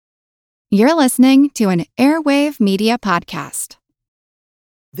You're listening to an Airwave Media Podcast.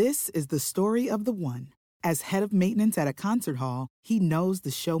 This is the story of the one. As head of maintenance at a concert hall, he knows the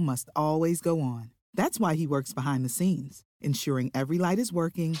show must always go on. That's why he works behind the scenes, ensuring every light is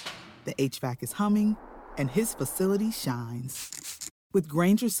working, the HVAC is humming, and his facility shines. With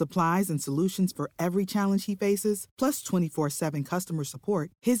Grainger's supplies and solutions for every challenge he faces, plus 24/7 customer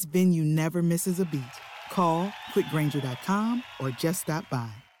support, his venue never misses a beat. Call quickgrainger.com or just stop by.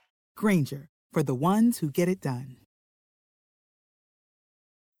 Grainger, for the ones who get it done.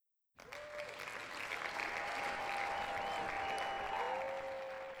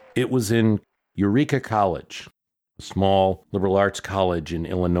 It was in Eureka College, a small liberal arts college in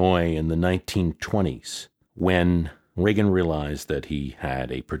Illinois in the 1920s, when Reagan realized that he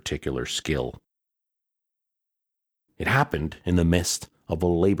had a particular skill. It happened in the midst of a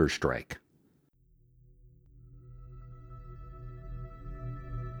labor strike.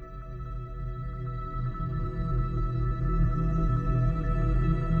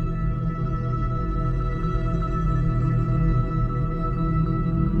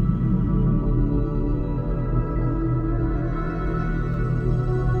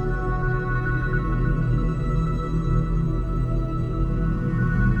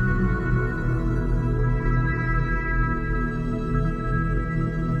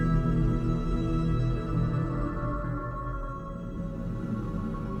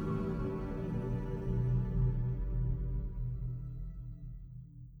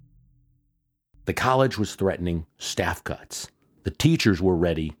 The college was threatening staff cuts. The teachers were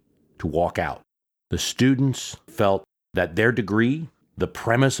ready to walk out. The students felt that their degree, the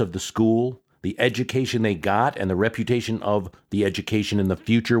premise of the school, the education they got, and the reputation of the education in the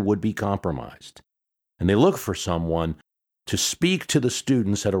future would be compromised. And they looked for someone to speak to the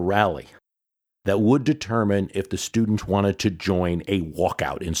students at a rally that would determine if the students wanted to join a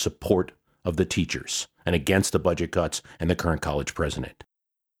walkout in support of the teachers and against the budget cuts and the current college president.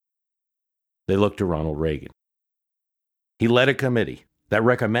 They looked to Ronald Reagan. He led a committee that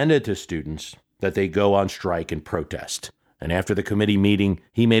recommended to students that they go on strike and protest. And after the committee meeting,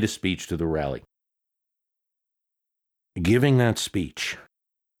 he made a speech to the rally. Giving that speech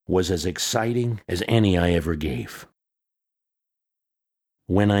was as exciting as any I ever gave.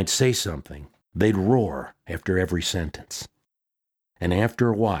 When I'd say something, they'd roar after every sentence. And after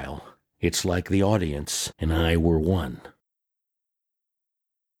a while, it's like the audience and I were one.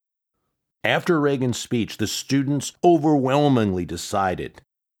 After Reagan's speech, the students overwhelmingly decided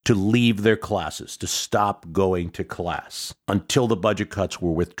to leave their classes, to stop going to class until the budget cuts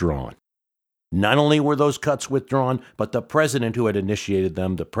were withdrawn. Not only were those cuts withdrawn, but the president who had initiated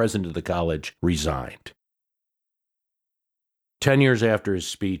them, the president of the college, resigned. 10 years after his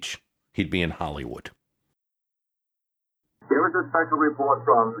speech, he'd be in Hollywood. Here is a special report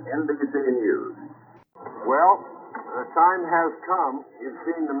from NBC News. Well, the time has come. You've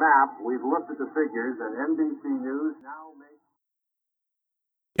seen the map. We've looked at the figures, and NBC News now makes...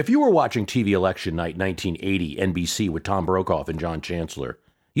 If you were watching TV Election Night 1980 NBC with Tom Brokaw and John Chancellor,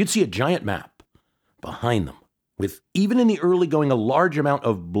 you'd see a giant map behind them, with, even in the early going, a large amount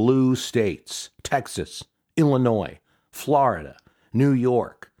of blue states: Texas, Illinois, Florida, New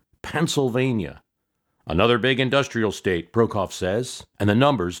York, Pennsylvania. Another big industrial state, Brokaw says, and the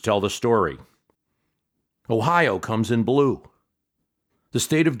numbers tell the story. Ohio comes in blue. The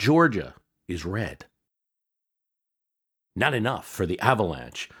state of Georgia is red. Not enough for the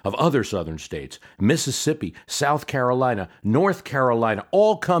avalanche of other southern states. Mississippi, South Carolina, North Carolina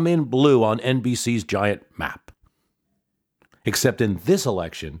all come in blue on NBC's giant map. Except in this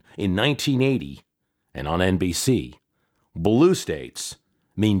election in 1980 and on NBC, blue states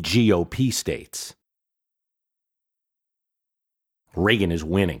mean GOP states. Reagan is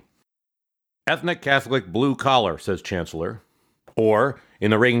winning. Ethnic Catholic blue collar, says Chancellor. Or,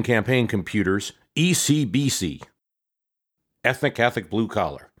 in the Reagan campaign computers, ECBC. Ethnic Catholic blue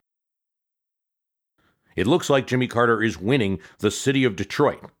collar. It looks like Jimmy Carter is winning the city of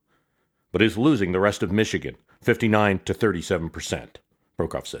Detroit, but is losing the rest of Michigan, 59 to 37%,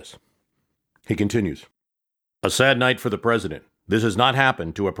 Brokaw says. He continues. A sad night for the president. This has not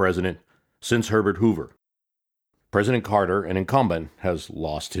happened to a president since Herbert Hoover. President Carter, an incumbent, has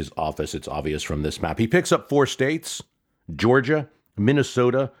lost his office. It's obvious from this map. He picks up 4 states, Georgia,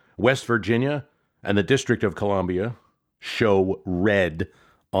 Minnesota, West Virginia, and the District of Columbia, show red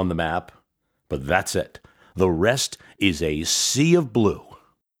on the map. But that's it. The rest is a sea of blue.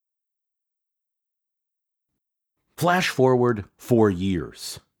 Flash forward 4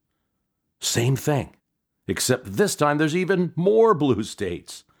 years. Same thing, except this time there's even more blue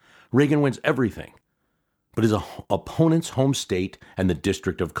states. Reagan wins everything but his opponent's home state and the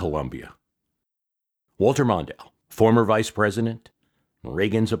District of Columbia Walter Mondale, former vice president,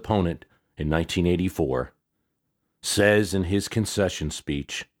 Reagan's opponent in 1984, says in his concession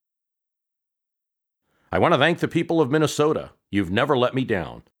speech, "I want to thank the people of Minnesota. You've never let me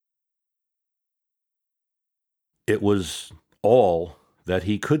down." It was all that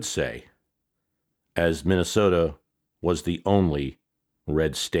he could say, as Minnesota was the only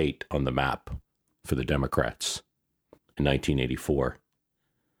red state on the map for the Democrats in 1984.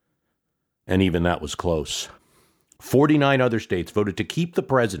 And even that was close. 49 other states voted to keep the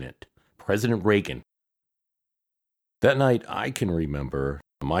president, President Reagan. That night, I can remember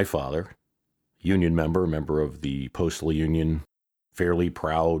my father, union member of the Postal Union, fairly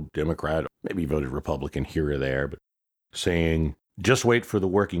proud Democrat, maybe voted Republican here or there, but saying, "Just wait for the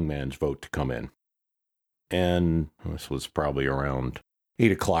working man's vote to come in." And this was probably around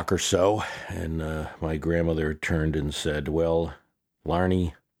 8 o'clock or so, and my grandmother turned and said, "Well,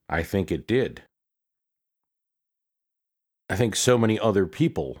 Larney, I think it did." I think so many other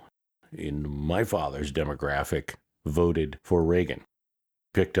people in my father's demographic voted for Reagan.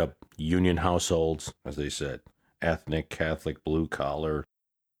 Picked up union households, as they said, ethnic, Catholic, blue collar.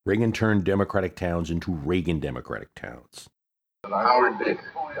 Reagan turned Democratic towns into Reagan Democratic towns. Howard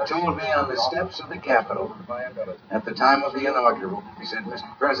Baker told me on the steps of the Capitol at the time of the inaugural, he said,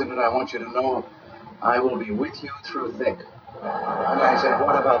 "Mr. President, I want you to know I will be with you through thick." And I said,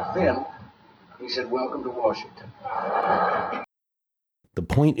 "What about thin?" He said, "Welcome to Washington." The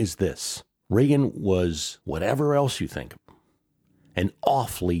point is this. Reagan was, whatever else you think of him, an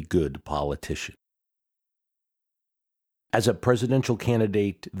awfully good politician. As a presidential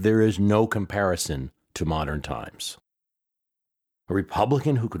candidate, there is no comparison to modern times. A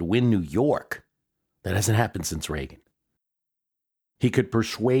Republican who could win New York, that hasn't happened since Reagan. He could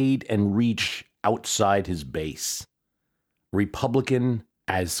persuade and reach outside his base. Republican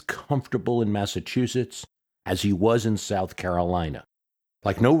as comfortable in Massachusetts as he was in South Carolina.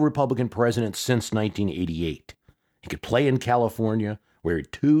 Like no Republican president since 1988. He could play in California, where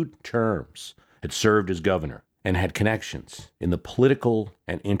 2 terms had served as governor and had connections in the political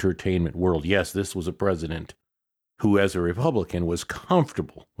and entertainment world. Yes, this was a president who, as a Republican, was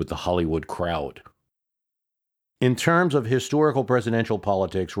comfortable with the Hollywood crowd. In terms of historical presidential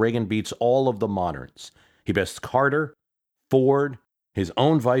politics, Reagan beats all of the moderns. He bests Carter, Ford, his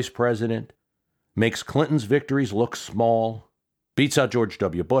own vice president, makes Clinton's victories look small, beats out George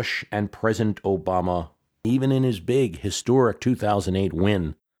W. Bush and President Obama. Even in his big, historic 2008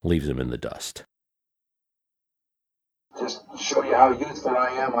 win, leaves him in the dust. Just to show you how youthful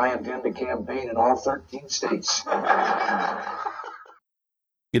I am, I intend to campaign in all 13 states.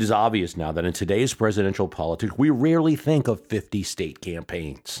 It is obvious now that in today's presidential politics, we rarely think of 50-state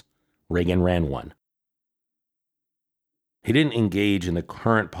campaigns. Reagan ran one. He didn't engage in the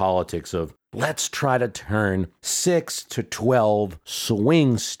current politics of, let's try to turn 6 to 12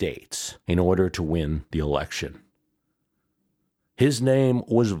 swing states in order to win the election. His name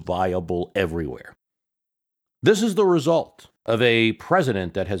was viable everywhere. This is the result of a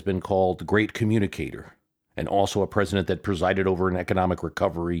president that has been called the great communicator, and also a president that presided over an economic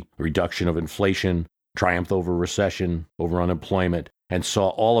recovery, reduction of inflation, triumph over recession, over unemployment, and saw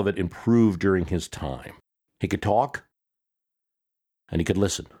all of it improve during his time. He could talk, and he could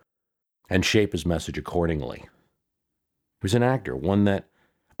listen, and shape his message accordingly. He was an actor, one that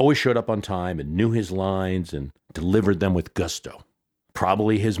always showed up on time and knew his lines and delivered them with gusto.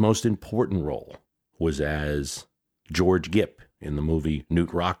 Probably his most important role was as George Gipp in the movie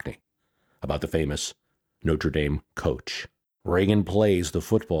Knute Rockne, about the famous Notre Dame coach. Reagan plays the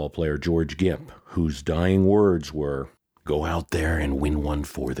football player George Gipp, whose dying words were, "Go out there and win one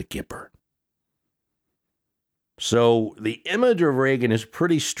for the Gipper." So the image of Reagan is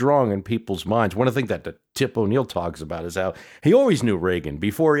pretty strong in people's minds. One of the things that Tip O'Neill talks about is how he always knew Reagan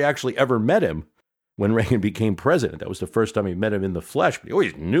before he actually ever met him when Reagan became president. That was the first time he met him in the flesh. But he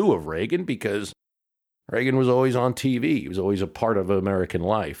always knew of Reagan because Reagan was always on TV. He was always a part of American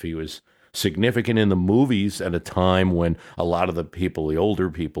life. He was significant in the movies at a time when a lot of the people, the older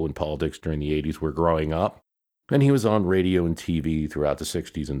people in politics during the 80s were growing up. And he was on radio and TV throughout the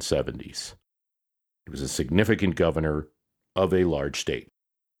 60s and 70s. He was a significant governor of a large state.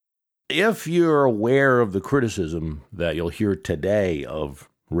 If you're aware of the criticism that you'll hear today of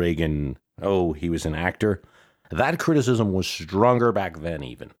Reagan, oh, he was an actor, that criticism was stronger back then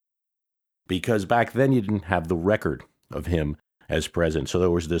even. Because back then you didn't have the record of him as president. So there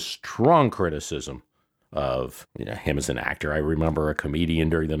was this strong criticism of him as an actor. I remember a comedian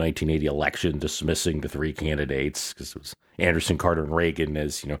during the 1980 election dismissing the 3 candidates because it was Anderson, Carter, and Reagan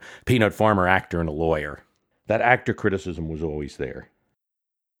as, peanut farmer, actor, and a lawyer. That actor criticism was always there.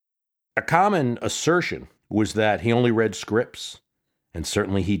 A common assertion was that he only read scripts, and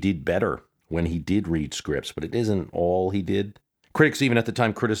certainly he did better when he did read scripts, but it isn't all he did. Critics even at the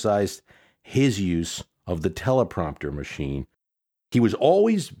time criticized his use of the teleprompter machine. He was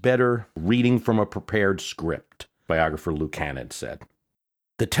always better reading from a prepared script, biographer Lou Cannon said.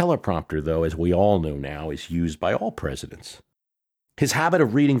 The teleprompter, though, as we all know now, is used by all presidents. His habit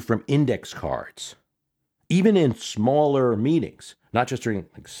of reading from index cards, even in smaller meetings, not just during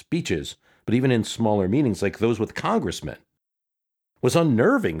speeches, but even in smaller meetings like those with congressmen, was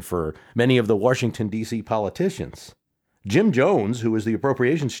unnerving for many of the Washington, D.C. politicians. Jim Jones, who was the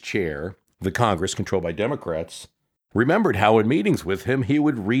appropriations chair of the Congress controlled by Democrats, remembered how in meetings with him he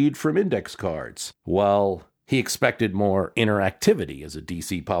would read from index cards, while he expected more interactivity as a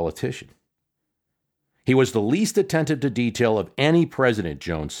D.C. politician. He was the least attentive to detail of any president,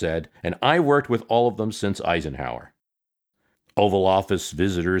 Jones said, and I worked with all of them since Eisenhower. Oval Office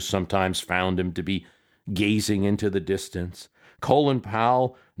visitors sometimes found him to be gazing into the distance. Colin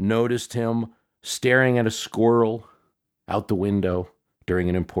Powell noticed him staring at a squirrel out the window during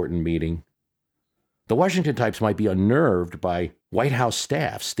an important meeting. The Washington types might be unnerved by White House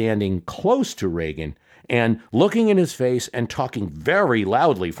staff standing close to Reagan and looking in his face and talking very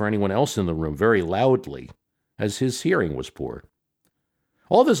loudly for anyone else in the room, very loudly, as his hearing was poor.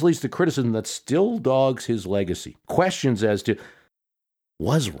 All this leads to criticism that still dogs his legacy. Questions as to,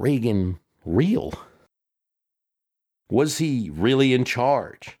 was Reagan real? Was he really in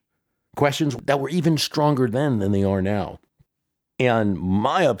charge? Questions that were even stronger then than they are now. And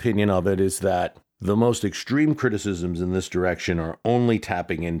my opinion of it is that the most extreme criticisms in this direction are only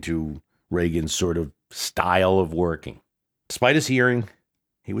tapping into Reagan's sort of style of working. Despite his hearing,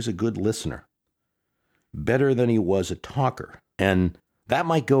 he was a good listener, better than he was a talker. And that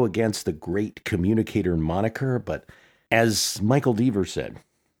might go against the great communicator moniker, but as Michael Deaver said,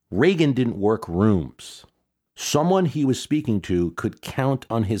 Reagan didn't work rooms. Someone he was speaking to could count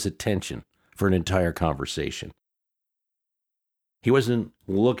on his attention for an entire conversation. He wasn't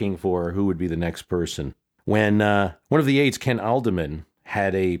looking for who would be the next person. When one of the aides, Ken Alderman,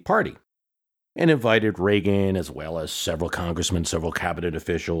 had a party and invited Reagan as well as several congressmen, several cabinet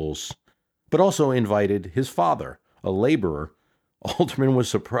officials, but also invited his father, a laborer, Alderman was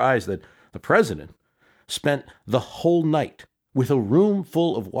surprised that the president spent the whole night with a room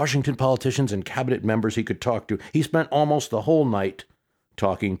full of Washington politicians and cabinet members he could talk to. He spent almost the whole night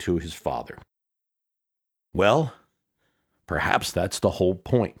talking to his father. Well, perhaps that's the whole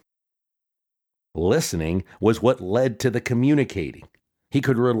point. Listening was what led to the communicating. He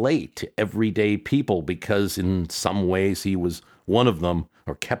could relate to everyday people because in some ways he was one of them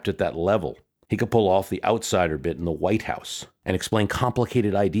or kept at that level. He could pull off the outsider bit in the White House and explain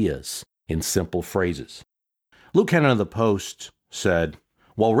complicated ideas in simple phrases. Lou Cannon of the Post said,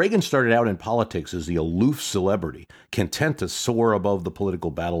 while Reagan started out in politics as the aloof celebrity, content to soar above the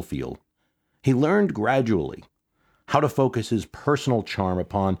political battlefield, he learned gradually how to focus his personal charm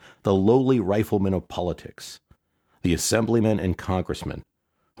upon the lowly riflemen of politics, the assemblymen and congressmen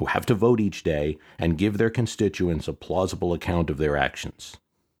who have to vote each day and give their constituents a plausible account of their actions.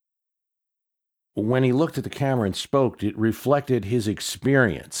 When he looked at the camera and spoke, it reflected his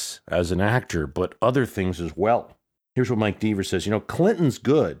experience as an actor, but other things as well. Here's what Mike Deaver says, Clinton's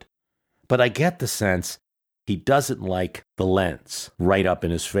good, but I get the sense he doesn't like the lens right up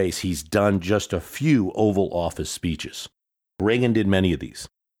in his face. He's done just a few Oval Office speeches. Reagan did many of these.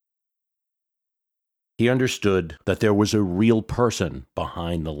 He understood that there was a real person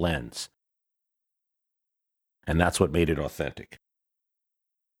behind the lens, and that's what made it authentic.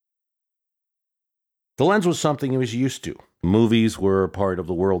 The lens was something he was used to. Movies were a part of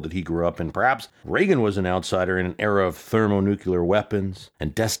the world that he grew up in. Perhaps Reagan was an outsider in an era of thermonuclear weapons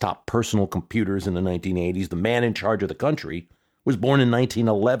and desktop personal computers in the 1980s. The man in charge of the country was born in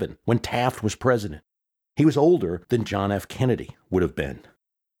 1911 when Taft was president. He was older than John F. Kennedy would have been.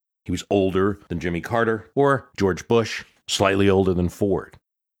 He was older than Jimmy Carter or George Bush, slightly older than Ford.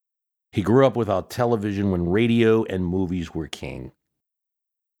 He grew up without television when radio and movies were king.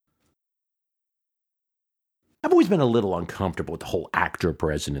 I've always been a little uncomfortable with the whole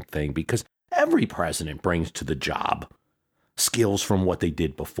actor-president thing because every president brings to the job skills from what they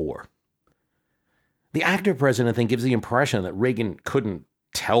did before. The actor-president thing gives the impression that Reagan couldn't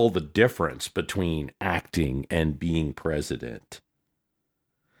tell the difference between acting and being president.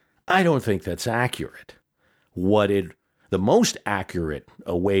 I don't think that's accurate. The most accurate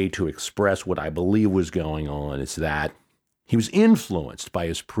way to express what I believe was going on is that he was influenced by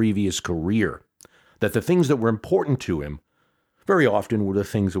his previous career, that the things that were important to him very often were the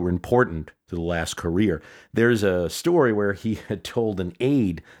things that were important to the last career. There's a story where he had told an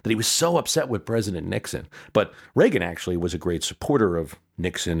aide that he was so upset with President Nixon. But Reagan actually was a great supporter of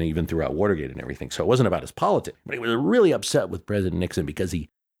Nixon, even throughout Watergate and everything. So it wasn't about his politics. But he was really upset with President Nixon because he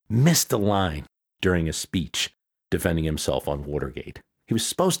missed a line during a speech defending himself on Watergate. He was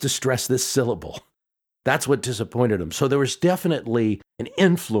supposed to stress this syllable. That's what disappointed him. So there was definitely an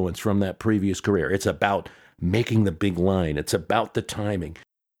influence from that previous career. It's about making the big line. It's about the timing.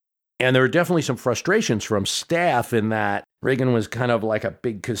 And there were definitely some frustrations from staff in that Reagan was kind of like a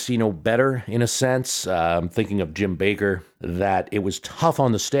big casino bettor in a sense. I'm thinking of Jim Baker, that it was tough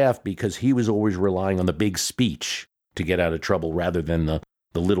on the staff because he was always relying on the big speech to get out of trouble rather than the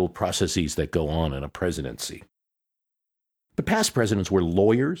little processes that go on in a presidency. The past presidents were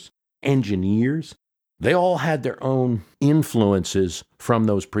lawyers, engineers. They all had their own influences from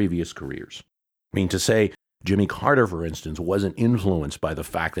those previous careers. I mean, to say Jimmy Carter, for instance, wasn't influenced by the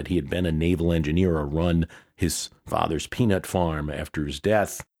fact that he had been a naval engineer or run his father's peanut farm after his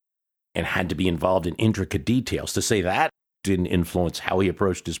death and had to be involved in intricate details. To say that didn't influence how he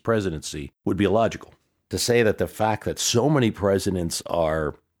approached his presidency would be illogical. To say that the fact that so many presidents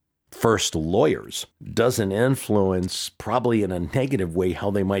are first lawyers doesn't influence, probably in a negative way,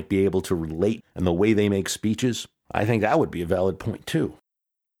 how they might be able to relate and the way they make speeches, I think that would be a valid point too.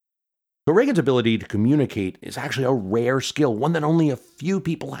 So Reagan's ability to communicate is actually a rare skill, one that only a few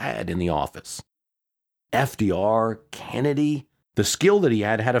people had in the office. FDR, Kennedy, the skill that he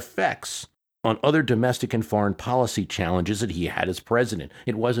had effects on other domestic and foreign policy challenges that he had as president.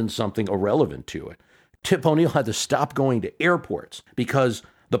 It wasn't something irrelevant to it. Tip O'Neill had to stop going to airports because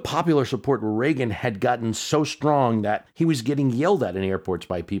the popular support for Reagan had gotten so strong that he was getting yelled at in airports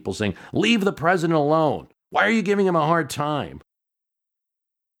by people saying, "Leave the president alone. Why are you giving him a hard time?"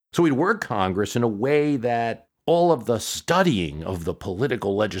 So he'd work Congress in a way that all of the studying of the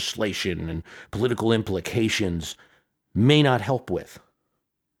political legislation and political implications may not help with.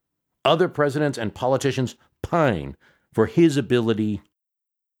 Other presidents and politicians pine for his ability,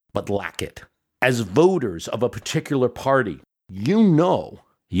 but lack it. As voters of a particular party, you know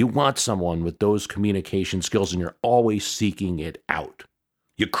you want someone with those communication skills and you're always seeking it out.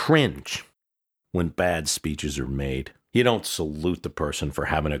 You cringe when bad speeches are made. You don't salute the person for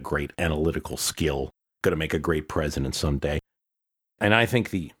having a great analytical skill, going to make a great president someday. And I think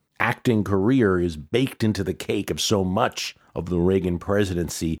the acting career is baked into the cake of so much of the Reagan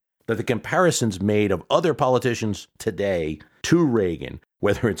presidency that the comparisons made of other politicians today to Reagan,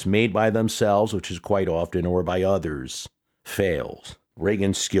 whether it's made by themselves, which is quite often, or by others, fails.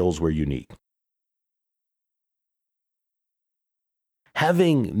 Reagan's skills were unique.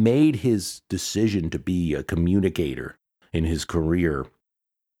 Having made his decision to be a communicator in his career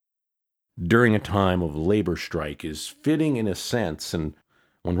during a time of labor strike is fitting in a sense, and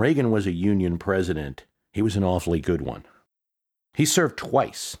when Reagan was a union president, he was an awfully good one. He served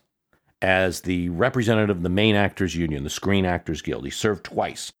twice as the representative of the Maine Actors Union, the Screen Actors Guild. He served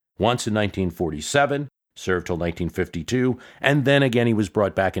twice, once in 1947, served till 1952, and then again he was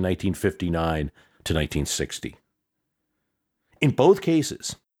brought back in 1959 to 1960. In both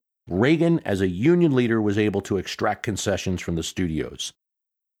cases, Reagan, as a union leader, was able to extract concessions from the studios.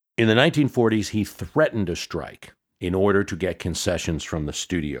 In the 1940s, he threatened a strike in order to get concessions from the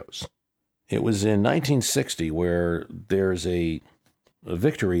studios. It was in 1960 where there's a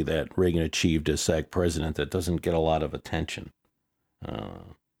victory that Reagan achieved as SAG president that doesn't get a lot of attention.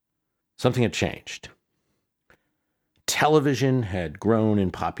 Something had changed. Television had grown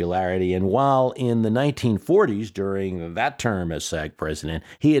in popularity, and while in the 1940s, during that term as SAG president,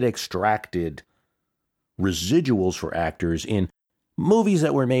 he had extracted residuals for actors in movies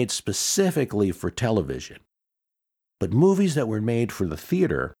that were made specifically for television, but movies that were made for the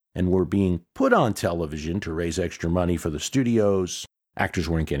theater and were being put on television to raise extra money for the studios, actors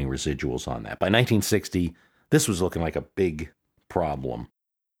weren't getting residuals on that. By 1960, this was looking like a big problem.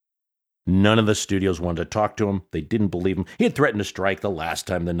 None of the studios wanted to talk to him. They didn't believe him. He had threatened to strike the last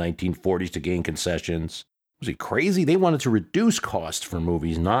time in the 1940s to gain concessions. Was he crazy? They wanted to reduce costs for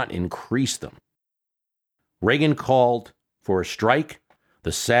movies, not increase them. Reagan called for a strike.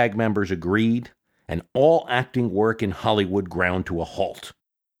 The SAG members agreed, and all acting work in Hollywood ground to a halt.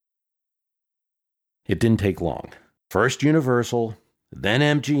 It didn't take long. First Universal, then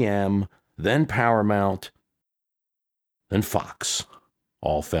MGM, then Paramount, then Fox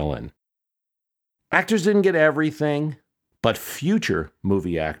all fell in. Actors didn't get everything, but future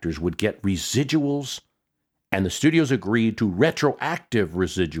movie actors would get residuals, and the studios agreed to retroactive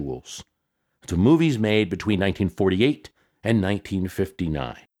residuals to movies made between 1948 and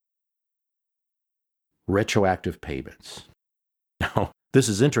 1959. Retroactive payments. Now, this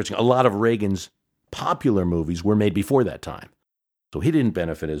is interesting. A lot of Reagan's popular movies were made before that time, so he didn't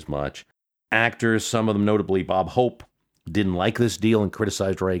benefit as much. Actors, some of them notably Bob Hope, didn't like this deal and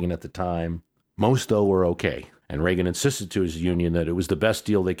criticized Reagan at the time. Most, though, were okay, and Reagan insisted to his union that it was the best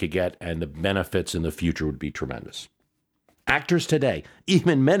deal they could get and the benefits in the future would be tremendous. Actors today,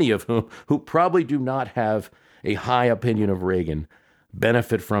 even many of whom who probably do not have a high opinion of Reagan,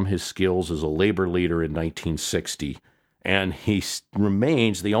 benefit from his skills as a labor leader in 1960, and he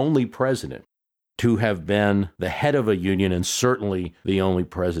remains the only president to have been the head of a union and certainly the only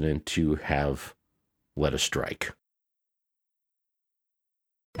president to have led a strike.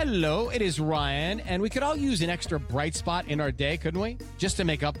 Hello, it is Ryan, and we could all use an extra bright spot in our day, couldn't we? Just to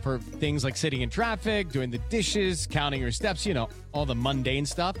make up for things like sitting in traffic, doing the dishes, counting your steps, all the mundane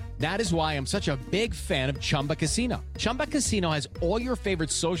stuff. That is why I'm such a big fan of Chumba Casino. Chumba Casino has all your favorite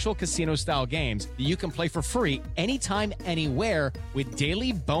social casino-style games that you can play for free anytime, anywhere with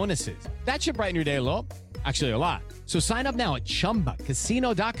daily bonuses. That should brighten your day a little. Actually, a lot. So sign up now at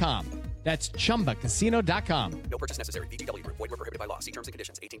ChumbaCasino.com. That's ChumbaCasino.com. No purchase necessary. VGW Group. Void where prohibited by law. See terms and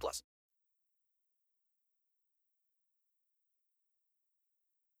conditions. 18+.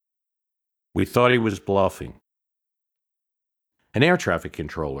 We thought he was bluffing. An air traffic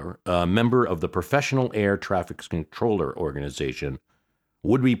controller, a member of the Professional Air Traffic Controller Organization,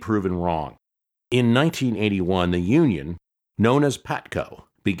 would be proven wrong. In 1981, the union, known as PATCO,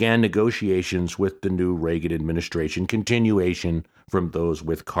 began negotiations with the new Reagan administration, continuation from those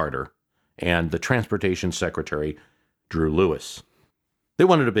with Carter and the Transportation Secretary, Drew Lewis. They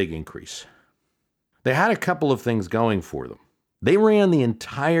wanted a big increase. They had a couple of things going for them. They ran the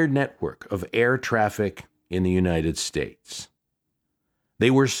entire network of air traffic in the United States.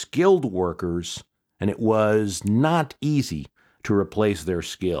 They were skilled workers, and it was not easy to replace their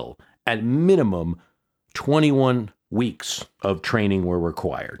skill. At minimum, 21 weeks of training were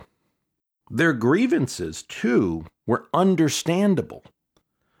required. Their grievances, too, were understandable.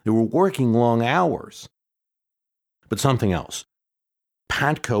 They were working long hours. But something else.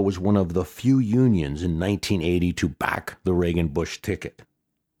 PATCO was one of the few unions in 1980 to back the Reagan-Bush ticket.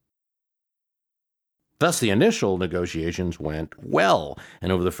 Thus, the initial negotiations went well,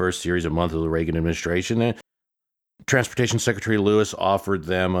 and over the first series of months of the Reagan administration, Transportation Secretary Lewis offered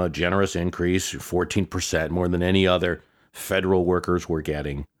them a generous increase, 14%, more than any other federal workers were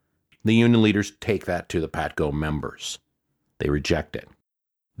getting. The union leaders take that to the PATCO members. They reject it.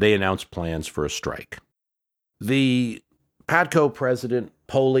 They announce plans for a strike. The PATCO president,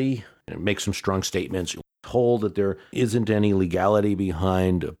 Poley, makes some strong statements, told that there isn't any legality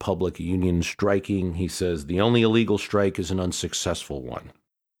behind a public union striking. He says the only illegal strike is an unsuccessful one.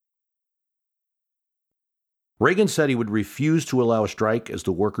 Reagan said he would refuse to allow a strike as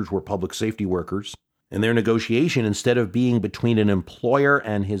the workers were public safety workers, and their negotiation, instead of being between an employer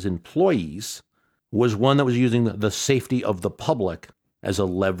and his employees, was one that was using the safety of the public as a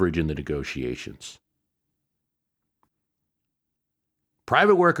leverage in the negotiations.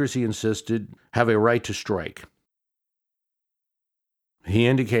 Private workers, he insisted, have a right to strike. He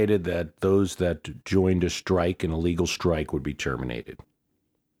indicated that those that joined a strike, an illegal strike, would be terminated.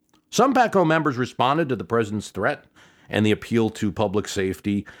 Some PATCO members responded to the president's threat and the appeal to public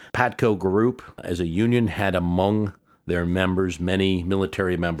safety. PATCO Group, as a union, had among their members many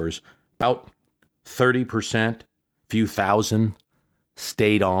military members. About 30%, few thousand,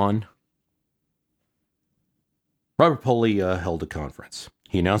 stayed on. Robert Poley held a conference.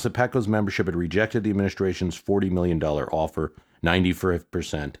 He announced that PATCO's membership had rejected the administration's $40 million offer.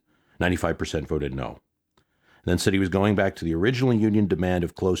 95% voted no. Then said he was going back to the original union demand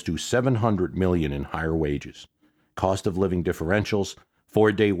of close to $700 million in higher wages, cost of living differentials,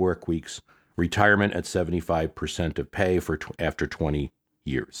 4-day work weeks, retirement at 75% of pay after 20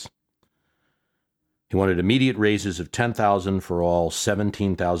 years. He wanted immediate raises of $10,000 for all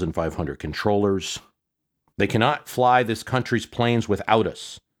 17,500 controllers. They cannot fly this country's planes without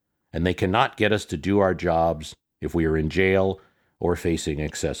us, and they cannot get us to do our jobs if we are in jail or facing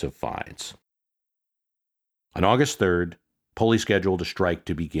excessive fines. On August 3rd, Poley scheduled a strike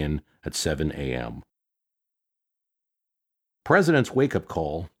to begin at 7 a.m. President's wake-up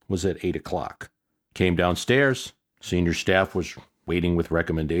call was at 8 o'clock. Came downstairs. Senior staff was waiting with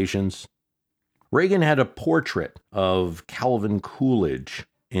recommendations. Reagan had a portrait of Calvin Coolidge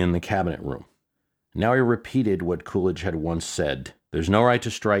in the cabinet room. Now he repeated what Coolidge had once said. There's no right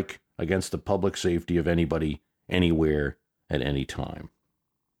to strike against the public safety of anybody, anywhere, at any time.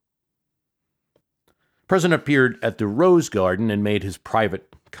 The president appeared at the Rose Garden and made his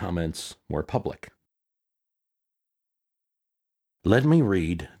private comments more public. Let me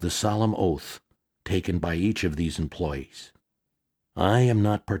read the solemn oath taken by each of these employees. I am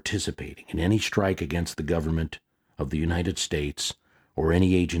not participating in any strike against the government of the United States or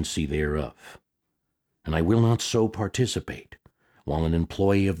any agency thereof, and I will not so participate while an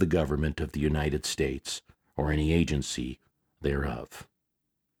employee of the government of the United States or any agency thereof.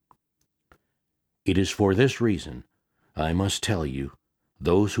 It is for this reason I must tell you,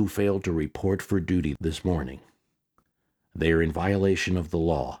 those who failed to report for duty this morning, they are in violation of the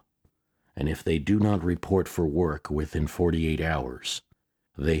law, and if they do not report for work within 48 hours,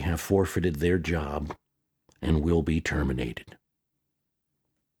 they have forfeited their job and will be terminated.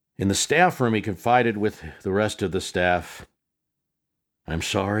 In the staff room, he confided with the rest of the staff, I'm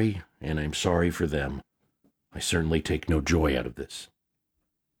sorry, and I'm sorry for them. I certainly take no joy out of this.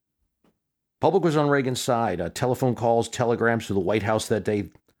 Public was on Reagan's side. Telephone calls, telegrams to the White House that day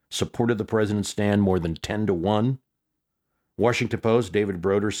supported the president's stand more than 10-1. Washington Post, David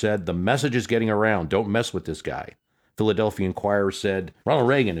Broder said, the message is getting around. Don't mess with this guy. Philadelphia Inquirer said, Ronald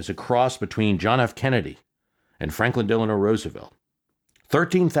Reagan is a cross between John F. Kennedy and Franklin Delano Roosevelt.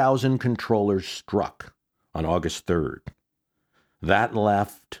 13,000 controllers struck on August 3rd. That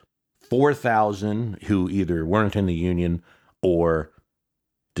left 4,000 who either weren't in the Union or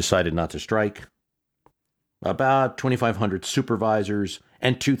decided not to strike, about 2,500 supervisors,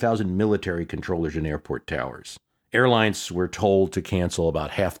 and 2,000 military controllers in airport towers. Airlines were told to cancel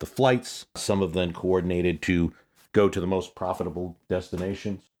about half the flights, some of them coordinated to go to the most profitable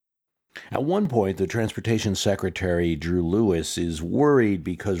destinations. At one point, the Transportation Secretary, Drew Lewis, is worried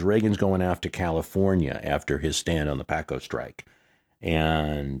because Reagan's going after California after his stand on the PATCO strike.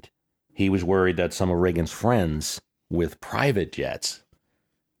 And he was worried that some of Reagan's friends with private jets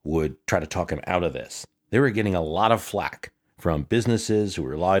would try to talk him out of this. They were getting a lot of flack from businesses who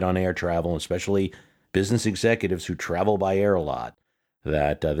relied on air travel, especially business executives who travel by air a lot,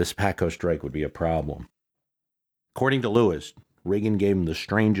 that this PATCO strike would be a problem. According to Lewis, Reagan gave him the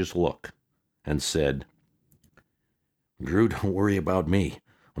strangest look and said, Drew, don't worry about me.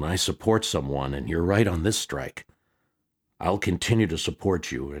 When I support someone and you're right on this strike, I'll continue to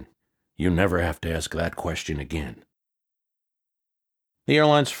support you, and you never have to ask that question again. The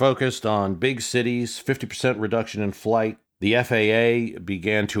airlines focused on big cities, 50% reduction in flight. The FAA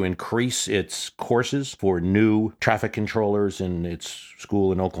began to increase its courses for new traffic controllers in its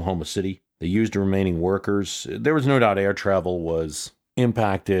school in Oklahoma City. They used the remaining workers. There was no doubt air travel was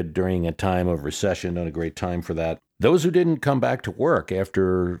impacted during a time of recession, not a great time for that. Those who didn't come back to work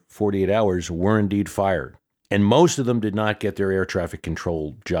after 48 hours were indeed fired, and most of them did not get their air traffic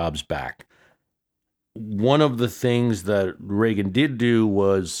control jobs back. One of the things that Reagan did do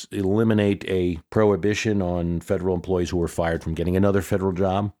was eliminate a prohibition on federal employees who were fired from getting another federal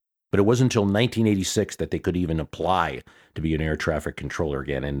job. But it wasn't until 1986 that they could even apply to be an air traffic controller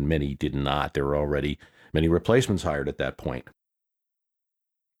again, and many did not. There were already many replacements hired at that point.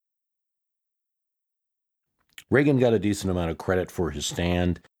 Reagan got a decent amount of credit for his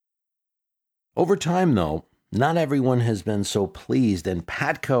stand. Over time, though, not everyone has been so pleased, and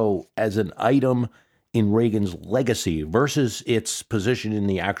PATCO as an item in Reagan's legacy versus its position in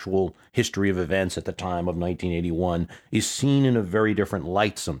the actual history of events at the time of 1981 is seen in a very different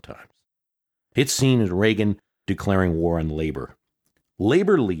light sometimes. It's seen as Reagan declaring war on labor.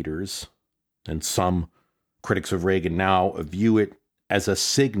 Labor leaders, and some critics of Reagan now, view it as a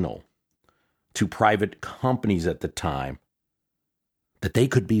signal to private companies at the time that they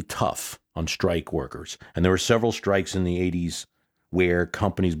could be tough on strike workers. And there were several strikes in the 80s where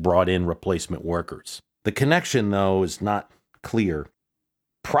companies brought in replacement workers. The connection, though, is not clear.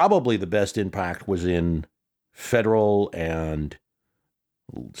 Probably the best impact was in federal and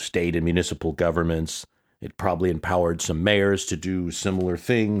state and municipal governments. It probably empowered some mayors to do similar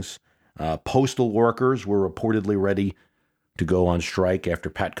things. Postal workers were reportedly ready to go on strike after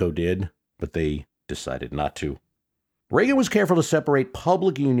PATCO did, but they decided not to. Reagan was careful to separate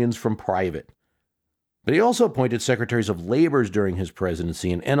public unions from private. But he also appointed secretaries of labor during his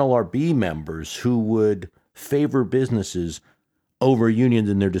presidency and NLRB members who would favor businesses over unions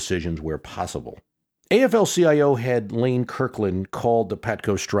in their decisions where possible. AFL-CIO head Lane Kirkland called the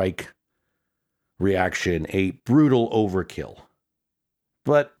PATCO strike reaction a brutal overkill.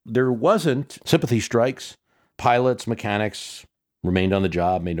 But there wasn't sympathy strikes. Pilots, mechanics remained on the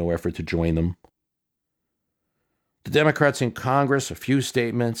job, made no effort to join them. The Democrats in Congress, a few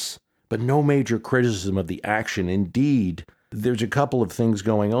statements, but no major criticism of the action. Indeed, there's a couple of things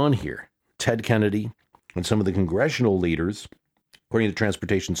going on here. Ted Kennedy and some of the congressional leaders, according to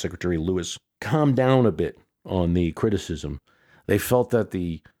Transportation Secretary Lewis, calmed down a bit on the criticism. They felt that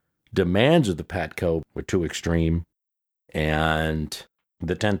the demands of the PATCO were too extreme and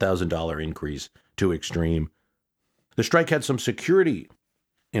the $10,000 increase too extreme. The strike had some security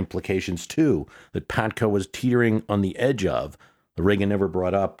implications, too, that PATCO was teetering on the edge of. Reagan never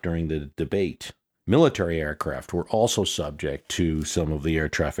brought up during the debate. Military aircraft were also subject to some of the air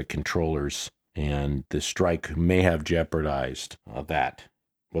traffic controllers, and the strike may have jeopardized that.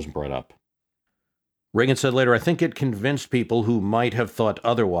 Wasn't brought up. Reagan said later, "I think it convinced people who might have thought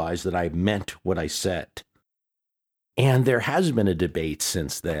otherwise that I meant what I said." And there has been a debate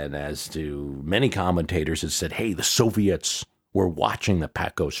since then as to many commentators have said, hey, the Soviets were watching the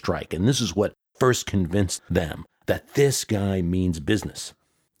PATCO strike, and this is what first convinced them that this guy means business.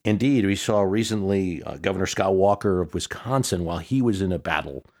 Indeed, we saw recently Governor Scott Walker of Wisconsin, while he was in a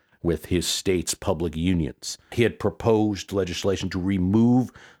battle with his state's public unions, he had proposed legislation to remove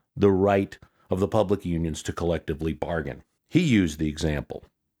the right of the public unions to collectively bargain. He used the example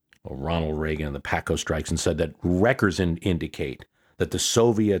of Ronald Reagan and the PATCO strikes and said that records indicate that the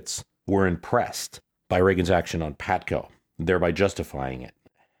Soviets were impressed by Reagan's action on PATCO, thereby justifying it.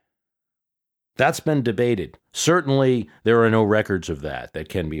 That's been debated. Certainly, there are no records of that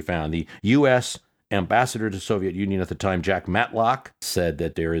can be found. The U.S. ambassador to the Soviet Union at the time, Jack Matlock, said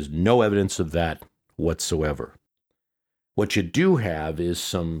that there is no evidence of that whatsoever. What you do have is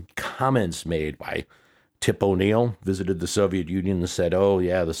some comments made by Tip O'Neill, visited the Soviet Union and said, oh,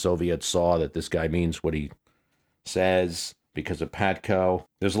 yeah, the Soviets saw that this guy means what he says because of PATCO.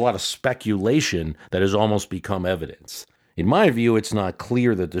 There's a lot of speculation that has almost become evidence. In my view, it's not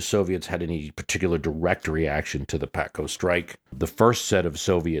clear that the Soviets had any particular direct reaction to the PATCO strike. The first set of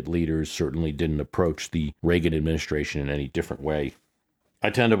Soviet leaders certainly didn't approach the Reagan administration in any different way. I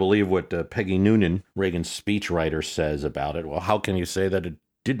tend to believe what Peggy Noonan, Reagan's speechwriter, says about it. Well, how can you say that it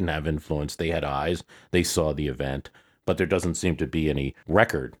didn't have influence? They had eyes, they saw the event, but there doesn't seem to be any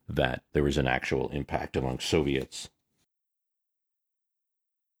record that there was an actual impact among Soviets.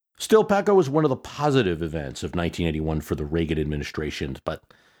 Still, PATCO was one of the positive events of 1981 for the Reagan administration, but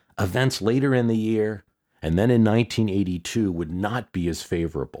events later in the year and then in 1982 would not be as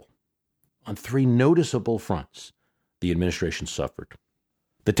favorable. On three noticeable fronts, the administration suffered.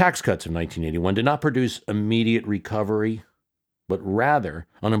 The tax cuts of 1981 did not produce immediate recovery, but rather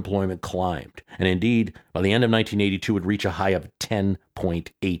unemployment climbed, and indeed, by the end of 1982, would reach a high of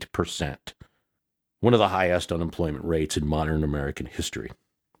 10.8%, one of the highest unemployment rates in modern American history,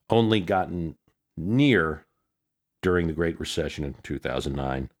 only gotten near during the Great Recession in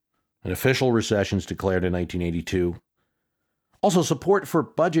 2009. An official recession is declared in 1982. Also, support for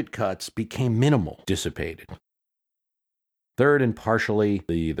budget cuts became minimal, dissipated. Third, and partially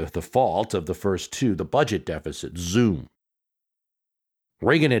the fault of the first two, the budget deficit zoomed.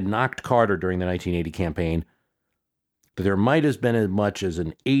 Reagan had knocked Carter during the 1980 campaign that there might have been as much as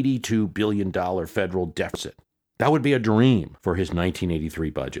an $82 billion federal deficit. That would be a dream for his 1983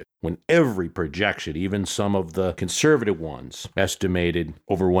 budget, when every projection, even some of the conservative ones, estimated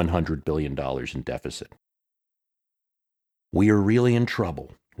over $100 billion in deficit. "We are really in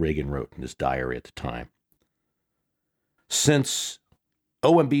trouble," Reagan wrote in his diary at the time. Since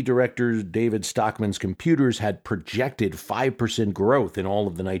OMB director David Stockman's computers had projected 5% growth in all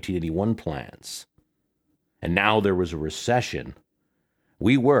of the 1981 plans, and now there was a recession,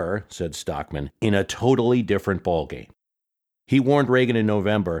 we were, said Stockman, in a totally different ballgame. He warned Reagan in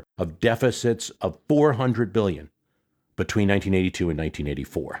November of deficits of $400 billion between 1982 and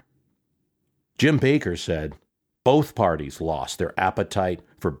 1984. Jim Baker said both parties lost their appetite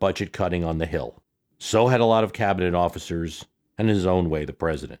for budget cutting on the Hill. So had a lot of cabinet officers, and in his own way, the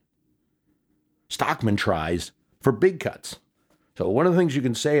president. Stockman tries for big cuts. So one of the things you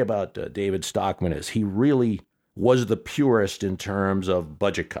can say about David Stockman is he really was the purist in terms of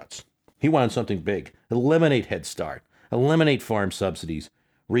budget cuts. He wanted something big. Eliminate Head Start, eliminate farm subsidies,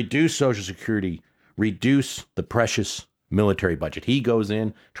 reduce Social Security, reduce the precious military budget. He goes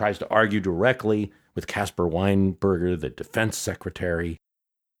in, tries to argue directly with Caspar Weinberger, the defense secretary.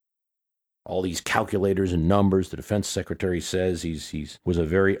 All these calculators and numbers, the defense secretary says he was a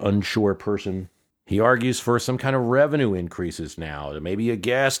very unsure person. He argues for some kind of revenue increases now, maybe a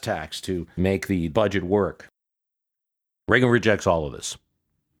gas tax to make the budget work. Reagan rejects all of this.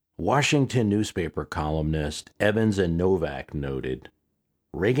 Washington newspaper columnist Evans and Novak noted,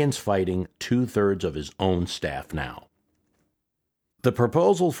 Reagan's fighting 2/3 of his own staff now. The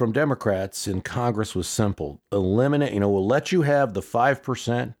proposal from Democrats in Congress was simple. Eliminate, we'll let you have the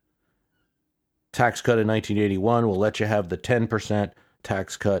 5% tax cut in 1981. We'll let you have the 10%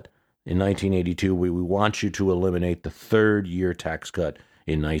 tax cut in 1982. We want you to eliminate the third-year tax cut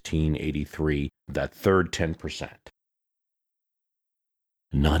in 1983, that third 10%.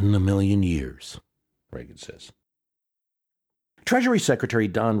 Not in a million years, Reagan says. Treasury Secretary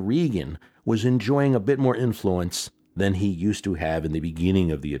Don Regan was enjoying a bit more influence than he used to have in the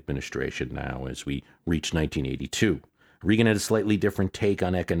beginning of the administration now as we reach 1982. Reagan had a slightly different take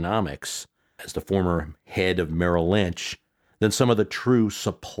on economics as the former head of Merrill Lynch than some of the true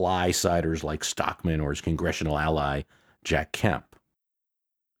supply-siders like Stockman or his congressional ally, Jack Kemp.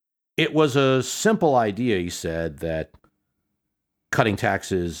 It was a simple idea, he said, that cutting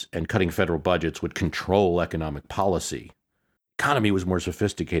taxes and cutting federal budgets would control economic policy. The economy was more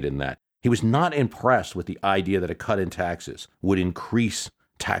sophisticated than that. He was not impressed with the idea that a cut in taxes would increase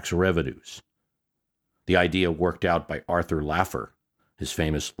tax revenues. The idea worked out by Arthur Laffer, his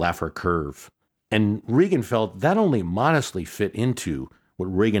famous Laffer curve. And Reagan felt that only modestly fit into what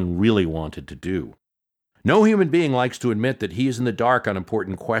Reagan really wanted to do. No human being likes to admit that he is in the dark on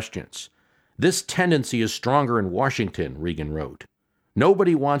important questions. This tendency is stronger in Washington, Reagan wrote.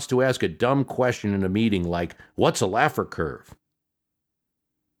 Nobody wants to ask a dumb question in a meeting like, what's a Laffer curve?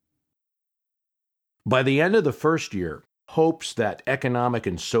 By the end of the first year, hopes that economic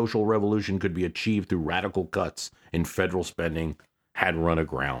and social revolution could be achieved through radical cuts in federal spending had run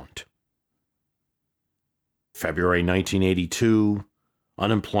aground. February 1982,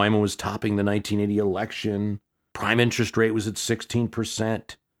 unemployment was topping the 1980 election. Prime interest rate was at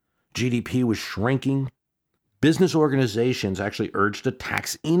 16%. GDP was shrinking. Business organizations actually urged a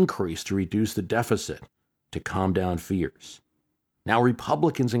tax increase to reduce the deficit to calm down fears. Now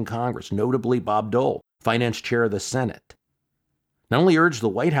Republicans in Congress, notably Bob Dole, finance chair of the Senate, not only urged the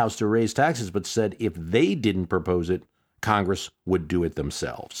White House to raise taxes, but said if they didn't propose it, Congress would do it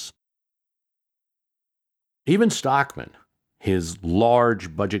themselves. Even Stockman, his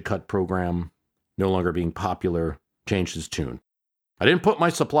large budget cut program no longer being popular, changed his tune. I didn't put my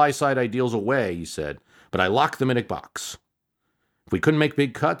supply side ideals away, he said, but I locked them in a box. If we couldn't make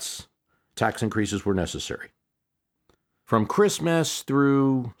big cuts, tax increases were necessary. From Christmas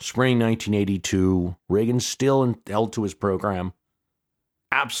through spring 1982, Reagan still held to his program,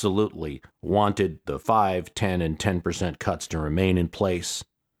 absolutely wanted the 5, 10, and 10% cuts to remain in place,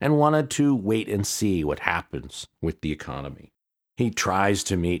 and wanted to wait and see what happens with the economy. He tries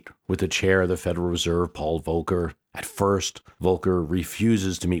to meet with the chair of the Federal Reserve, Paul Volcker. At first, Volcker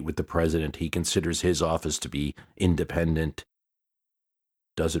refuses to meet with the president. He considers his office to be independent,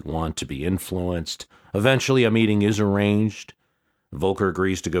 doesn't want to be influenced. Eventually, a meeting is arranged. Volcker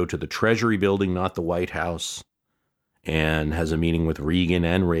agrees to go to the Treasury building, not the White House, and has a meeting with Reagan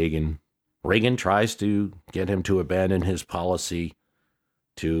and Reagan. Reagan tries to get him to abandon his policy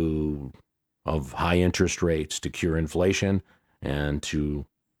of high interest rates to cure inflation and to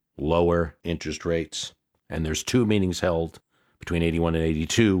lower interest rates. And there's 2 meetings held between 81 and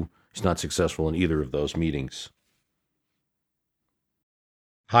 82. He's not successful in either of those meetings.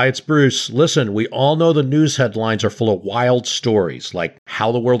 Hi, it's Bruce. Listen, we all know the news headlines are full of wild stories, like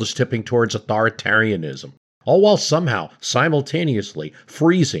how the world is tipping towards authoritarianism, all while somehow, simultaneously,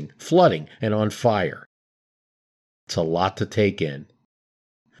 freezing, flooding, and on fire. It's a lot to take in.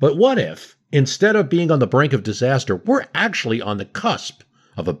 But what if, instead of being on the brink of disaster, we're actually on the cusp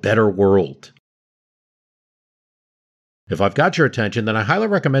of a better world? If I've got your attention, then I highly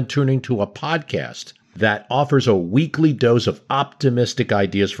recommend tuning to a podcast that offers a weekly dose of optimistic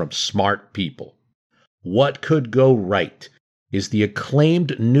ideas from smart people. What Could Go Right is the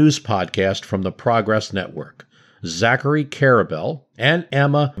acclaimed news podcast from the Progress Network. Zachary Karabell and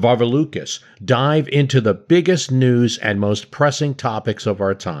Emma Varvaloucas dive into the biggest news and most pressing topics of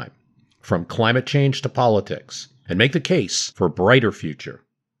our time, from climate change to politics, and make the case for a brighter future.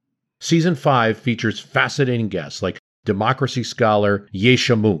 Season 5 features fascinating guests like democracy scholar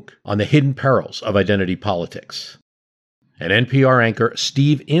Yesha Mounk on the hidden perils of identity politics, and NPR anchor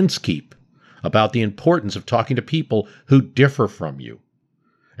Steve Inskeep about the importance of talking to people who differ from you,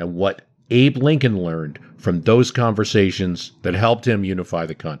 and what Abe Lincoln learned from those conversations that helped him unify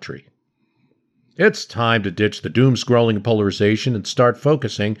the country. It's time to ditch the doom-scrolling polarization and start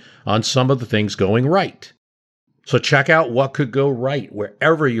focusing on some of the things going right. So check out What Could Go Right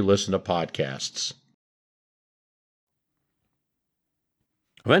wherever you listen to podcasts.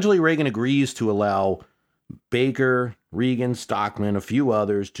 Eventually, Reagan agrees to allow Baker, Reagan, Stockman, a few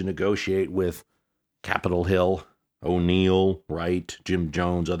others to negotiate with Capitol Hill, O'Neill, Wright, Jim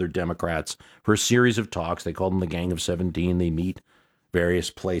Jones, other Democrats for a series of talks. They call them the Gang of 17. They meet various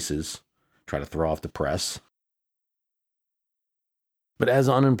places, try to throw off the press. But as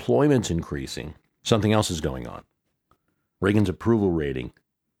unemployment's increasing, something else is going on. Reagan's approval rating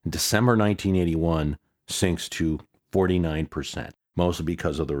in December 1981 sinks to 49%. Mostly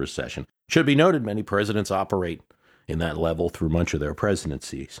because of the recession. Should be noted, many presidents operate in that level through much of their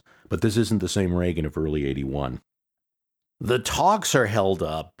presidencies, but this isn't the same Reagan of early 81. The talks are held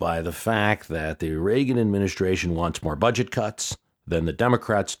up by the fact that the Reagan administration wants more budget cuts than the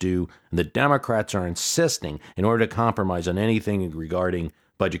Democrats do, and the Democrats are insisting, in order to compromise on anything regarding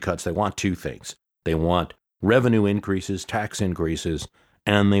budget cuts, they want two things. They want revenue increases, tax increases,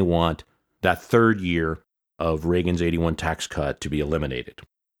 and they want that third year of Reagan's 81 tax cut to be eliminated.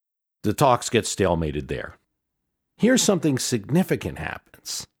 The talks get stalemated there. Here's something significant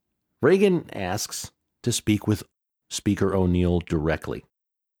happens. Reagan asks to speak with Speaker O'Neill directly.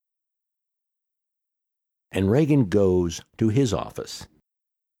 And Reagan goes to his office.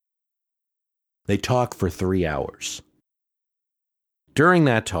 They talk for 3 hours. During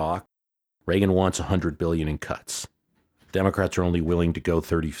that talk, Reagan wants $100 billion in cuts. Democrats are only willing to go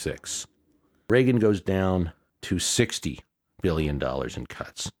 36. Reagan goes down to $60 billion in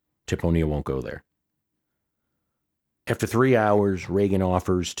cuts. Tip O'Neill won't go there. After 3 hours, Reagan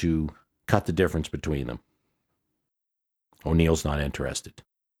offers to cut the difference between them. O'Neill's not interested.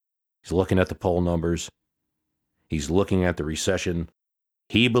 He's looking at the poll numbers. He's looking at the recession.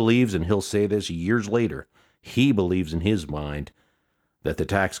 He believes, and he'll say this years later, he believes in his mind that the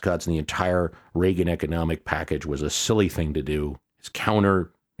tax cuts and the entire Reagan economic package was a silly thing to do. It's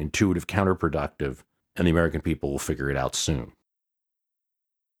counterintuitive, counterproductive, and the American people will figure it out soon.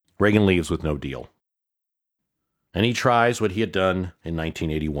 Reagan leaves with no deal. And he tries what he had done in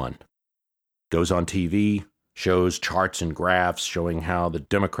 1981. Goes on TV, shows charts and graphs showing how the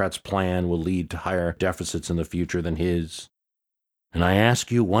Democrats' plan will lead to higher deficits in the future than his. And I ask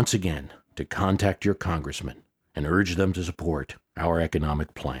you once again to contact your congressman and urge them to support our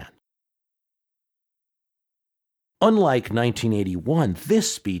economic plan. Unlike 1981,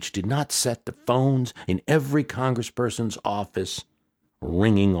 this speech did not set the phones in every congressperson's office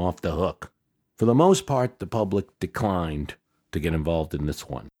ringing off the hook. For the most part, the public declined to get involved in this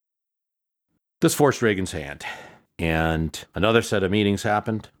one. This forced Reagan's hand, and another set of meetings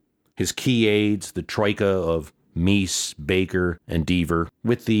happened. His key aides, the troika of Meese, Baker, and Deaver,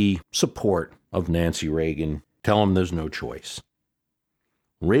 with the support of Nancy Reagan, tell him there's no choice.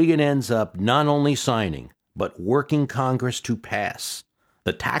 Reagan ends up not only signing, but working Congress to pass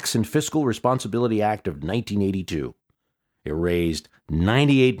the Tax and Fiscal Responsibility Act of 1982. It raised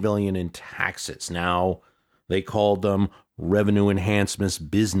 $98 billion in taxes. Now, they called them revenue enhancements,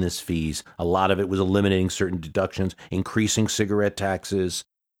 business fees. A lot of it was eliminating certain deductions, increasing cigarette taxes.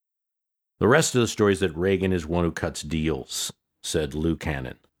 The rest of the story is that Reagan is one who cuts deals, said Lou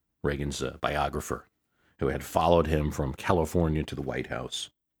Cannon, Reagan's biographer, who had followed him from California to the White House.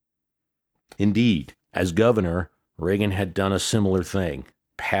 Indeed, as governor, Reagan had done a similar thing,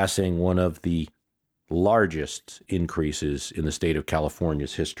 passing one of the largest increases in the state of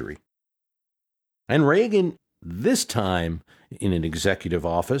California's history. And Reagan, this time in an executive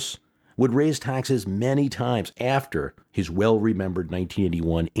office, would raise taxes many times after his well-remembered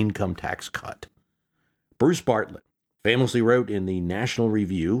 1981 income tax cut. Bruce Bartlett famously wrote in the National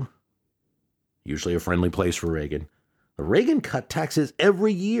Review, usually a friendly place for Reagan, Reagan cut taxes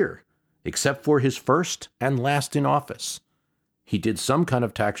every year, except for his first and last in office. He did some kind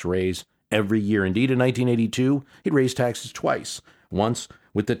of tax raise every year. Indeed, in 1982, he raised taxes twice, once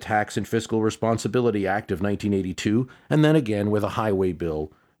with the Tax and Fiscal Responsibility Act of 1982, and then again with a highway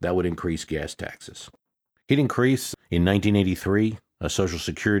bill that would increase gas taxes. He'd increase, in 1983, a Social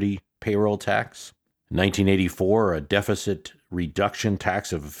Security payroll tax, in 1984, a deficit reduction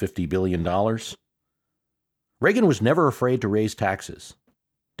tax of $50 billion. Reagan was never afraid to raise taxes,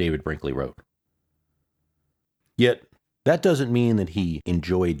 David Brinkley wrote. Yet, that doesn't mean that he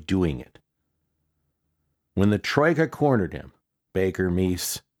enjoyed doing it. When the Troika cornered him, Baker,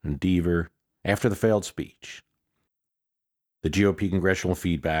 Meese, and Deaver, after the failed speech, the GOP congressional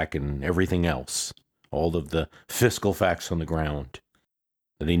feedback and everything else, all of the fiscal facts on the ground,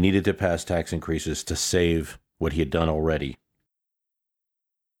 that he needed to pass tax increases to save what he had done already.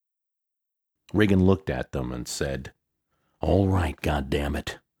 Reagan looked at them and said, "All right,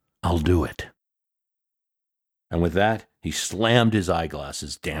 goddammit, I'll do it." And with that, he slammed his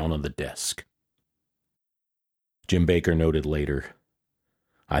eyeglasses down on the desk. Jim Baker noted later,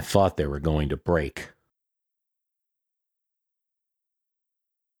 "I thought they were going to break."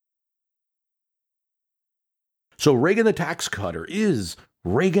 So Reagan the tax cutter is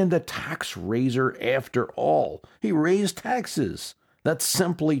Reagan the tax raiser after all. He raised taxes. That's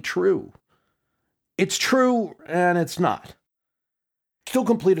simply true. It's true and it's not. Still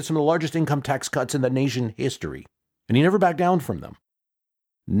completed some of the largest income tax cuts in the nation's history, and he never backed down from them.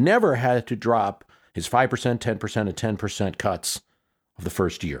 Never had to drop his 5%, 10%, and 10% cuts of the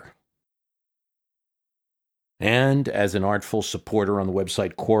first year. And as an artful supporter on the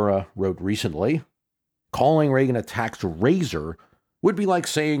website Quora wrote recently, Calling Reagan a tax raiser would be like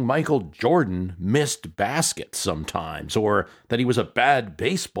saying Michael Jordan missed baskets sometimes, or that he was a bad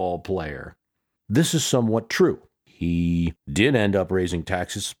baseball player. This is somewhat true. He did end up raising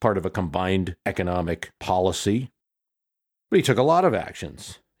taxes as part of a combined economic policy, but he took a lot of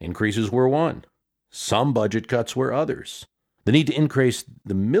actions. Increases were one. Some budget cuts were others. The need to increase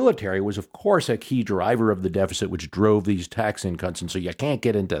the military was, of course, a key driver of the deficit, which drove these tax cuts. And so you can't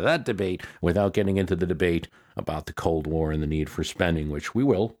get into that debate without getting into the debate about the Cold War and the need for spending, which we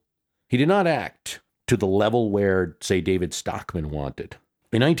will. He did not act to the level where, say, David Stockman wanted.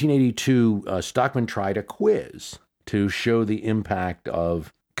 In 1982, Stockman tried a quiz to show the impact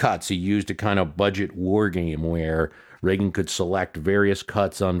of cuts. He used a kind of budget war game where Reagan could select various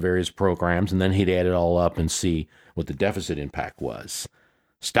cuts on various programs, and then he'd add it all up and see what the deficit impact was.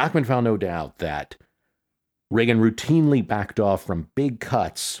 Stockman found no doubt that Reagan routinely backed off from big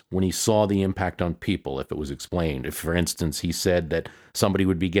cuts when he saw the impact on people, if it was explained. If, for instance, he said that somebody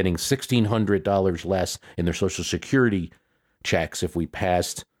would be getting $1,600 less in their Social Security checks if we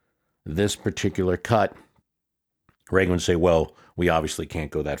passed this particular cut, Reagan would say, well, we obviously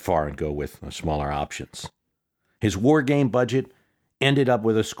can't go that far and go with smaller options. His war game budget ended up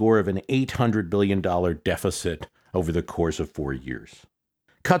with a score of an $800 billion deficit over the course of 4 years.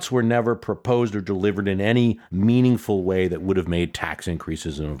 Cuts were never proposed or delivered in any meaningful way that would have made tax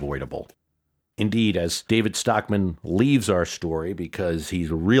increases unavoidable. Indeed, as David Stockman leaves our story, because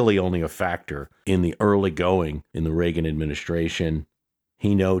he's really only a factor in the early going in the Reagan administration,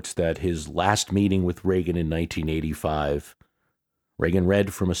 he notes that his last meeting with Reagan in 1985, Reagan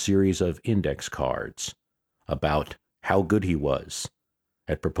read from a series of index cards about how good he was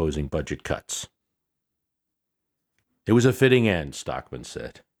at proposing budget cuts. It was a fitting end, Stockman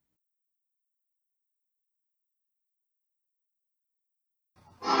said.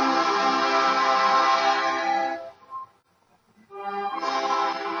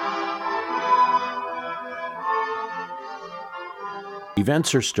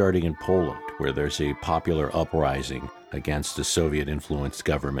 Events are starting in Poland, where there's a popular uprising against the Soviet-influenced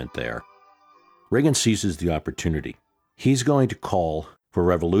government there. Reagan seizes the opportunity. He's going to call for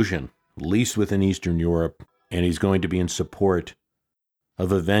revolution, at least within Eastern Europe, and he's going to be in support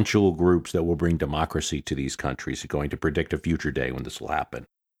of eventual groups that will bring democracy to these countries. He's going to predict a future day when this will happen.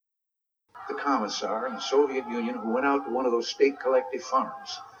 The commissar in the Soviet Union who went out to one of those state collective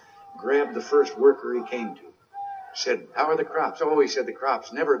farms, grabbed the first worker he came to, said, how are the crops? Oh, he said, the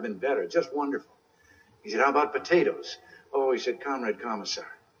crops never have been better, just wonderful. He said, how about potatoes? Oh, he said, Comrade Commissar,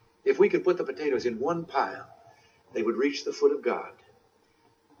 if we could put the potatoes in one pile, they would reach the foot of God.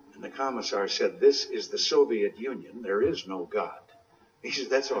 And the commissar said, this is the Soviet Union. There is no God. He said,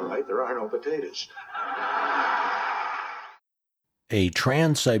 that's all right. There are no potatoes. A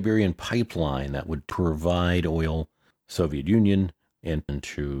trans-Siberian pipeline that would provide oil, Soviet Union, and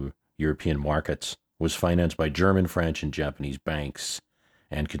to European markets was financed by German, French, and Japanese banks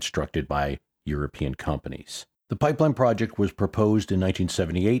and constructed by European companies. The pipeline project was proposed in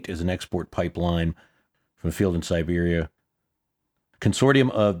 1978 as an export pipeline from a field in Siberia.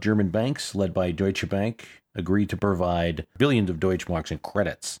 Consortium of German banks, led by Deutsche Bank, agreed to provide billions of Deutschmarks in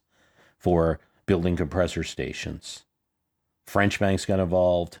credits for building compressor stations. French banks got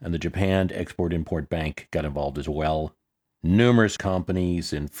involved, and the Japan Export-Import Bank got involved as well. Numerous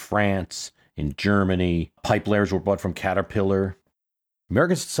companies in France, in Germany, pipe layers were bought from Caterpillar.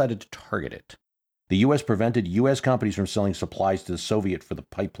 Americans decided to target it. The U.S. prevented U.S. companies from selling supplies to the Soviet for the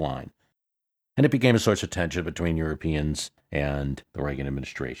pipeline, and it became a source of tension between Europeans and the Reagan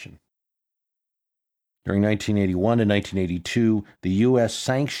administration. During 1981 and 1982, the U.S.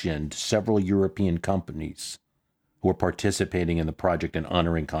 sanctioned several European companies who were participating in the project and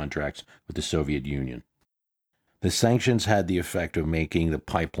honoring contracts with the Soviet Union. The sanctions had the effect of making the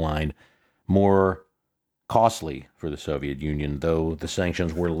pipeline more costly for the Soviet Union, though the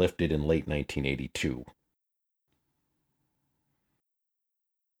sanctions were lifted in late 1982.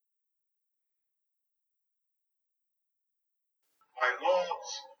 My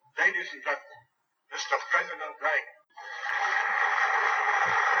lords, ladies and gentlemen, Mr. President Reagan.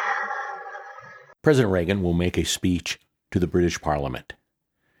 President Reagan will make a speech to the British Parliament.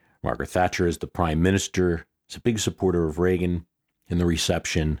 Margaret Thatcher is the Prime Minister, is a big supporter of Reagan, and the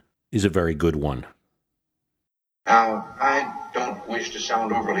reception is a very good one. Now, I don't wish to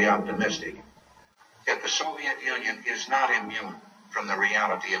sound overly optimistic, yet the Soviet Union is not immune from the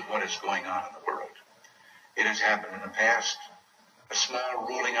reality of what is going on in the world. It has happened in the past. A small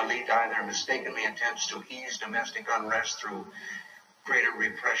ruling elite either mistakenly attempts to ease domestic unrest through greater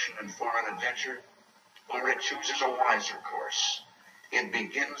repression and foreign adventure, or it chooses a wiser course it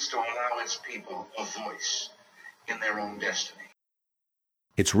begins to allow its people a voice in their own destiny.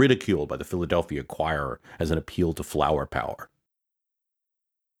 It's ridiculed by the Philadelphia Inquirer as an appeal to flower power.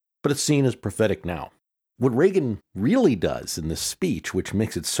 But it's seen as prophetic now. What Reagan really does in this speech, which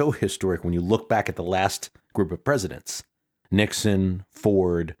makes it so historic when you look back at the last group of presidents, Nixon,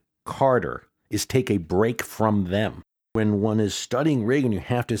 Ford, Carter, is take a break from them. When one is studying Reagan, you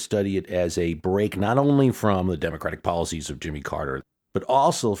have to study it as a break not only from the Democratic policies of Jimmy Carter, but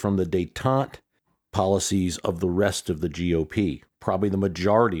also from the détente policies of the rest of the GOP, probably the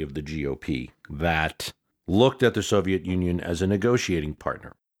majority of the GOP, that looked at the Soviet Union as a negotiating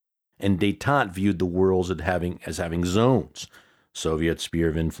partner. And détente viewed the world as having zones, Soviet sphere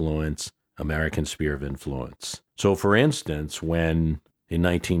of influence, American sphere of influence. So, for instance, when in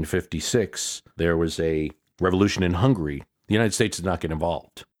 1956 there was a revolution in Hungary, the United States did not get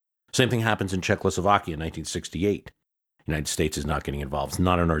involved. Same thing happens in Czechoslovakia in 1968. The United States is not getting involved. It's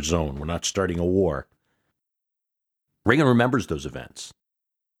not in our zone. We're not starting a war. Reagan remembers those events.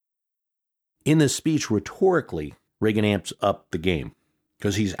 In this speech, rhetorically, Reagan amps up the game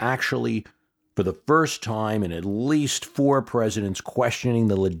because he's actually, for the first time in at least 4 presidents, questioning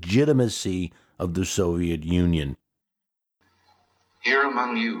the legitimacy of the Soviet Union. Here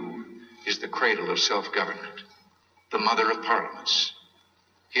among you is the cradle of self-government, the mother of parliaments.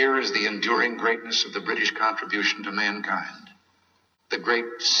 Here is the enduring greatness of the British contribution to mankind, the great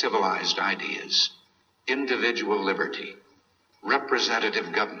civilized ideas, individual liberty,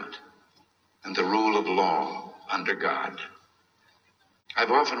 representative government, and the rule of law under God.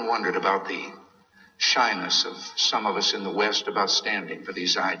 I've often wondered about the shyness of some of us in the West about standing for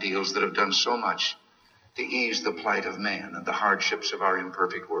these ideals that have done so much to ease the plight of man and the hardships of our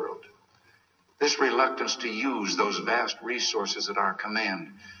imperfect world. This reluctance to use those vast resources at our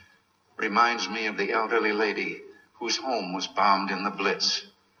command reminds me of the elderly lady whose home was bombed in the Blitz.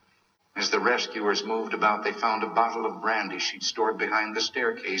 As the rescuers moved about, they found a bottle of brandy she'd stored behind the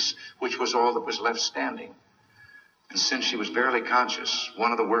staircase, which was all that was left standing. And since she was barely conscious,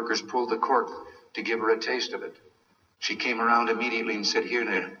 one of the workers pulled the cork to give her a taste of it. She came around immediately and said, "Here,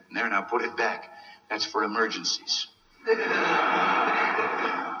 there, now put it back. That's for emergencies."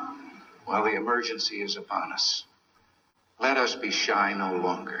 Well, the emergency is upon us. Let us be shy no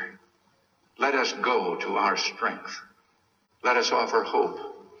longer. Let us go to our strength. Let us offer hope.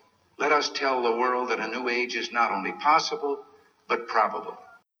 Let us tell the world that a new age is not only possible, but probable.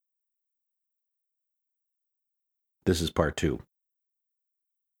 This is part 2.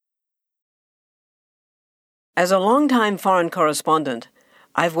 As a longtime foreign correspondent,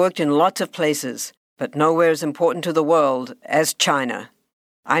 I've worked in lots of places, but nowhere as important to the world as China.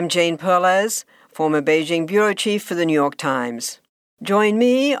 I'm Jane Perlez, former Beijing bureau chief for the New York Times. Join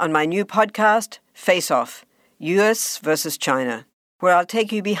me on my new podcast, Face Off, U.S. versus China, where I'll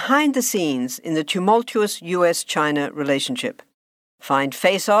take you behind the scenes in the tumultuous U.S.-China relationship. Find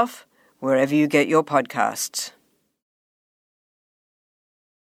Face Off wherever you get your podcasts.